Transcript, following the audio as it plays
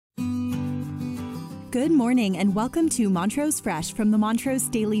Good morning and welcome to Montrose Fresh from the Montrose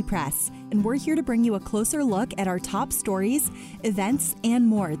Daily Press. And we're here to bring you a closer look at our top stories, events, and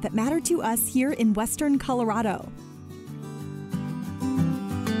more that matter to us here in Western Colorado.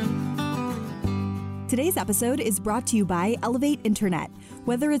 Today's episode is brought to you by Elevate Internet.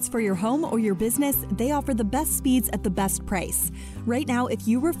 Whether it's for your home or your business, they offer the best speeds at the best price. Right now, if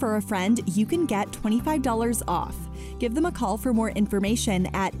you refer a friend, you can get $25 off. Give them a call for more information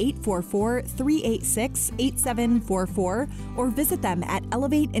at 844-386-8744 or visit them at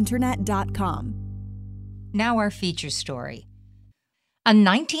elevateinternet.com. Now our feature story. A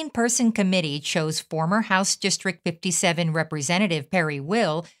 19-person committee chose former House District 57 Representative Perry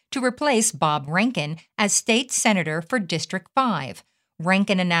Will to replace Bob Rankin as state senator for District 5.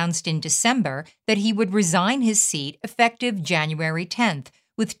 Rankin announced in December that he would resign his seat effective January 10th,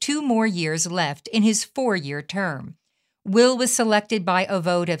 with 2 more years left in his 4-year term. Will was selected by a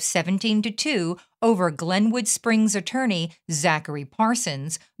vote of 17-2 over Glenwood Springs attorney Zachary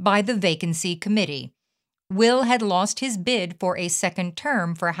Parsons by the Vacancy Committee. Will had lost his bid for a second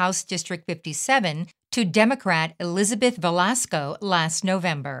term for House District 57 to Democrat Elizabeth Velasco last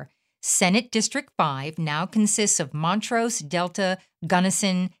November. Senate District 5 now consists of Montrose, Delta,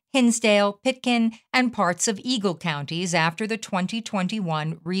 Gunnison, Hinsdale, Pitkin, and parts of Eagle counties after the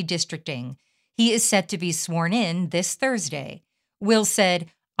 2021 redistricting. He is set to be sworn in this Thursday. Will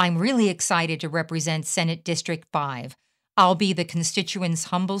said, "I'm really excited to represent Senate District 5. I'll be the constituents'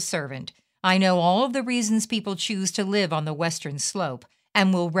 humble servant. I know all of the reasons people choose to live on the Western Slope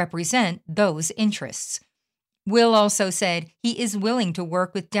and will represent those interests." Will also said he is willing to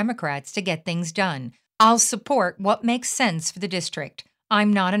work with Democrats to get things done. "I'll support what makes sense for the district.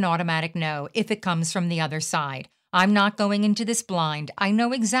 I'm not an automatic no if it comes from the other side. I'm not going into this blind. I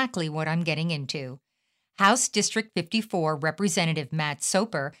know exactly what I'm getting into." House District 54 Representative Matt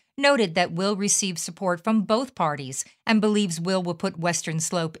Soper noted that Will received support from both parties and believes Will put Western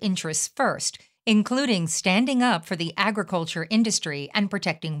Slope interests first, including standing up for the agriculture industry and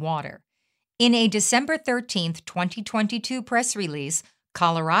protecting water. In a December 13, 2022 press release,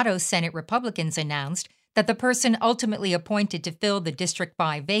 Colorado Senate Republicans announced that the person ultimately appointed to fill the District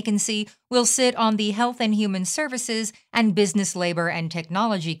 5 vacancy will sit on the Health and Human Services and Business, Labor, and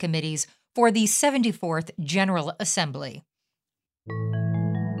Technology Committees for the 74th General Assembly.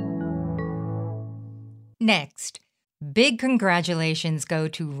 Next, big congratulations go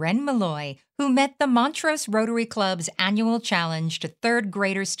to Ren Malloy, who met the Montrose Rotary Club's annual challenge to third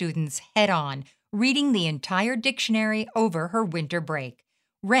grader students head-on, reading the entire dictionary over her winter break.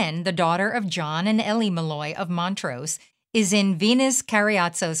 Ren, the daughter of John and Ellie Malloy of Montrose, is in Venus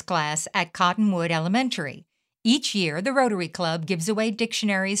Cariazzo's class at Cottonwood Elementary. Each year, the Rotary Club gives away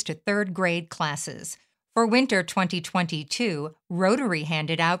dictionaries to third-grade classes. For winter 2022, Rotary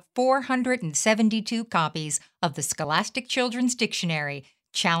handed out 472 copies of the Scholastic Children's Dictionary,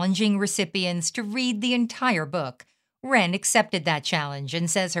 challenging recipients to read the entire book. Ren accepted that challenge and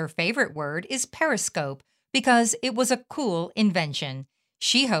says her favorite word is periscope because it was a cool invention.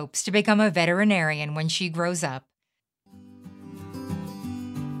 She hopes to become a veterinarian when she grows up.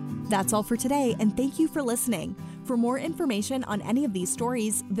 That's all for today, and thank you for listening. For more information on any of these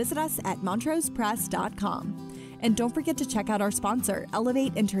stories, visit us at montrosepress.com. And don't forget to check out our sponsor,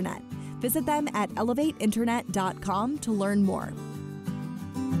 Elevate Internet. Visit them at elevateinternet.com to learn more.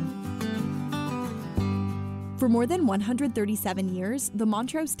 For more than 137 years, the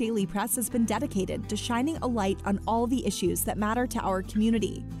Montrose Daily Press has been dedicated to shining a light on all the issues that matter to our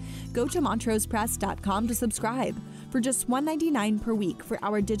community. Go to montrosepress.com to subscribe for just $1.99 per week for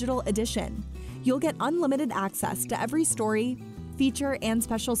our digital edition. You'll get unlimited access to every story, feature, and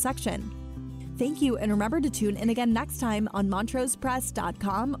special section. Thank you, and remember to tune in again next time on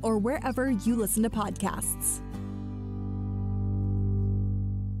montrosepress.com or wherever you listen to podcasts.